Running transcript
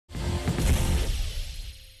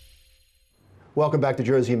Welcome back to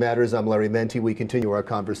Jersey Matters. I'm Larry Menti. We continue our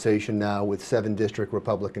conversation now with 7th District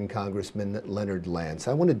Republican Congressman Leonard Lance.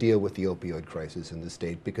 I want to deal with the opioid crisis in the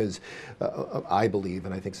state because I believe,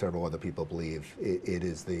 and I think several other people believe, it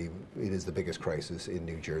is the biggest crisis in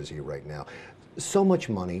New Jersey right now. So much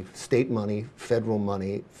money,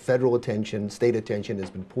 federal attention, state attention has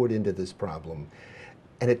been poured into this problem.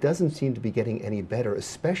 And it doesn't seem to be getting any better,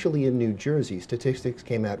 especially in New Jersey. Statistics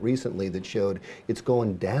came out recently that showed it's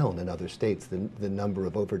going down in other states, the number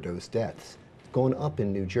of overdose deaths. It's going up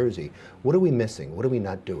in New Jersey. What are we missing? What are we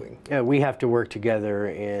not doing? We have to work together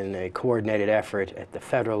in a coordinated effort at the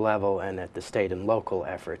federal level and at the state and local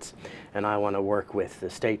efforts. And I want to work with the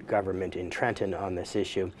state government in Trenton on this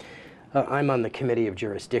issue. I'm on the Committee of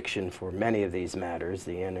Jurisdiction for many of these matters,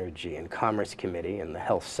 the Energy and Commerce Committee and the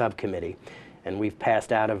Health Subcommittee. And we've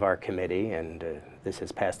passed out of our committee, and this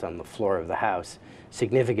has passed on the floor of the House,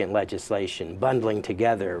 significant legislation bundling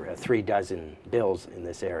together 3 dozen bills in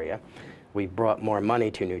this area. We've brought more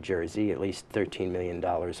money to New Jersey, at least $13 million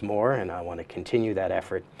more, and I want to continue that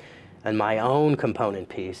effort. And my own component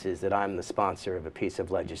piece is that I'm the sponsor of a piece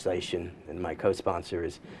of legislation, and my co-sponsor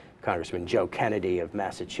is Congressman Joe Kennedy of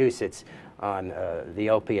Massachusetts on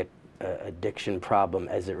the opiate addiction problem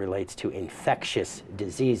as it relates to infectious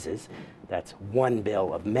diseases. That's one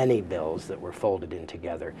bill of many bills that were folded in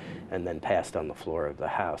together and then passed on the floor of the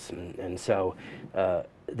House. And so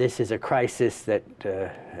this is a crisis that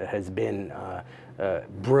has been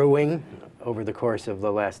brewing over the course of the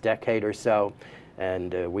last decade or so,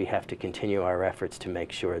 and we have to continue our efforts to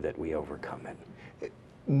make sure that we overcome it.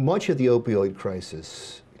 Much of the opioid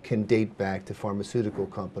crisis can date back to pharmaceutical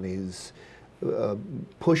companies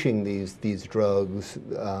pushing these drugs,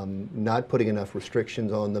 not putting enough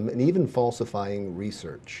restrictions on them, and even falsifying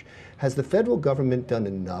research. Has the federal government done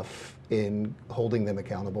enough in holding them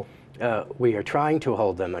accountable? We are trying to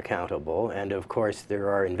hold them accountable, and of course there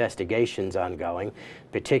are investigations ongoing,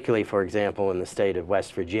 particularly, for example, in the state of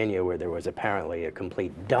West Virginia, where there was apparently a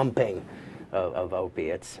complete dumping of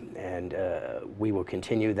opiates, and we will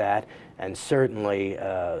continue that. And certainly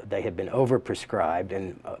they have been overprescribed,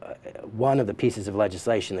 and one of the pieces of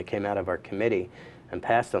legislation that came out of our committee and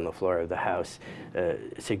passed on the floor of the House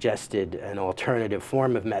suggested an alternative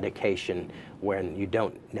form of medication when you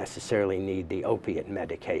don't necessarily need the opiate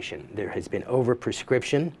medication. There has been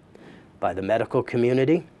overprescription by the medical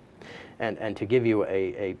community. And to give you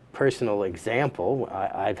a personal example,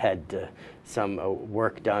 I've had some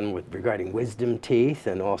work done regarding wisdom teeth,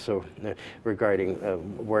 and also regarding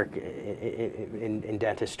work in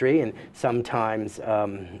dentistry. And sometimes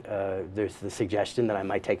there's the suggestion that I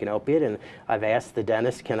might take an opiate, and I've asked the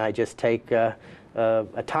dentist, can I just take a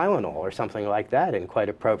Tylenol or something like that? And quite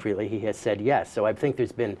appropriately, he has said yes. So I think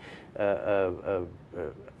there's been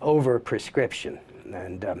over-prescription.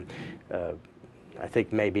 And I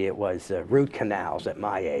think maybe it was root canals at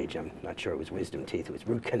my age. I'm not sure it was wisdom teeth, it was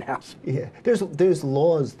root canals. Yeah, there's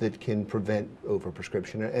laws that can prevent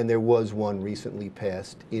overprescription, and there was one recently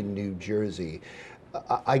passed in New Jersey.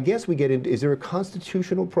 I guess we get into, is there a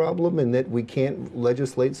constitutional problem in that we can't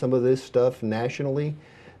legislate some of this stuff nationally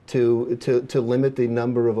to limit the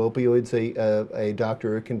number of opioids a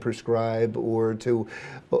doctor can prescribe, or to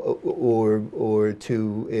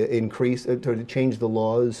increase, to change the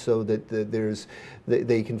laws so that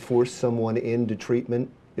they can force someone into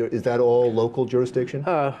treatment? Is that all local jurisdiction?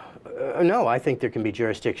 No, I think there can be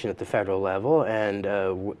jurisdiction at the federal level, and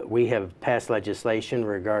we have passed legislation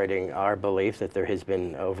regarding our belief that there has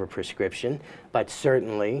been overprescription, but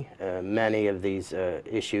certainly many of these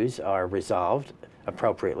issues are resolved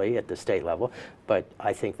appropriately at the state level. But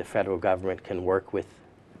I think the federal government can work with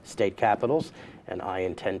state capitals, and I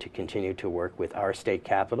intend to continue to work with our state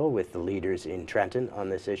capital, with the leaders in Trenton on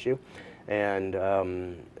this issue. And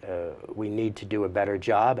we need to do a better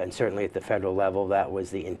job, and certainly at the federal level, that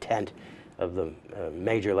was the intent of the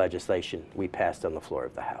major legislation we passed on the floor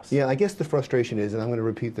of the House. Yeah, I guess the frustration is, and I'm going to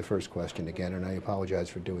repeat the first question again, and I apologize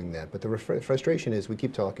for doing that, but the frustration is we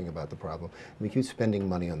keep talking about the problem, and we keep spending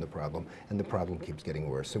money on the problem, and the problem keeps getting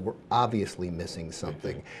worse. So we're obviously missing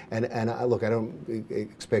something. And look, I don't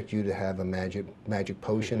expect you to have a magic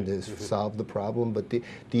potion to solve the problem, but do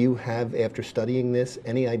you have, after studying this,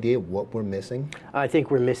 any idea what we're missing? I think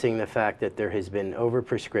we're missing the fact that there has been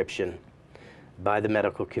overprescription by the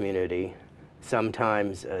medical community.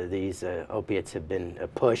 Sometimes these opiates have been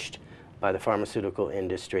pushed by the pharmaceutical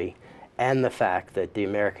industry, and the fact that the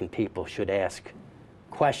American people should ask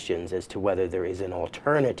questions as to whether there is an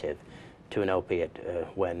alternative to an opiate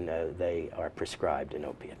when they are prescribed an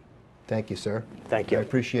opiate. Thank you, sir. Thank you. I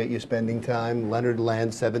appreciate you spending time. Leonard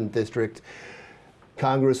Lance, 7th District.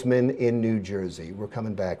 Congressman in New Jersey. We're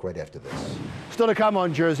coming back right after this. Still to come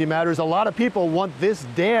on Jersey Matters, a lot of people want this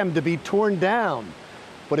dam to be torn down,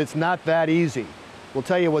 but it's not that easy. We'll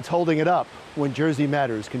tell you what's holding it up when Jersey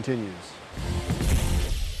Matters continues.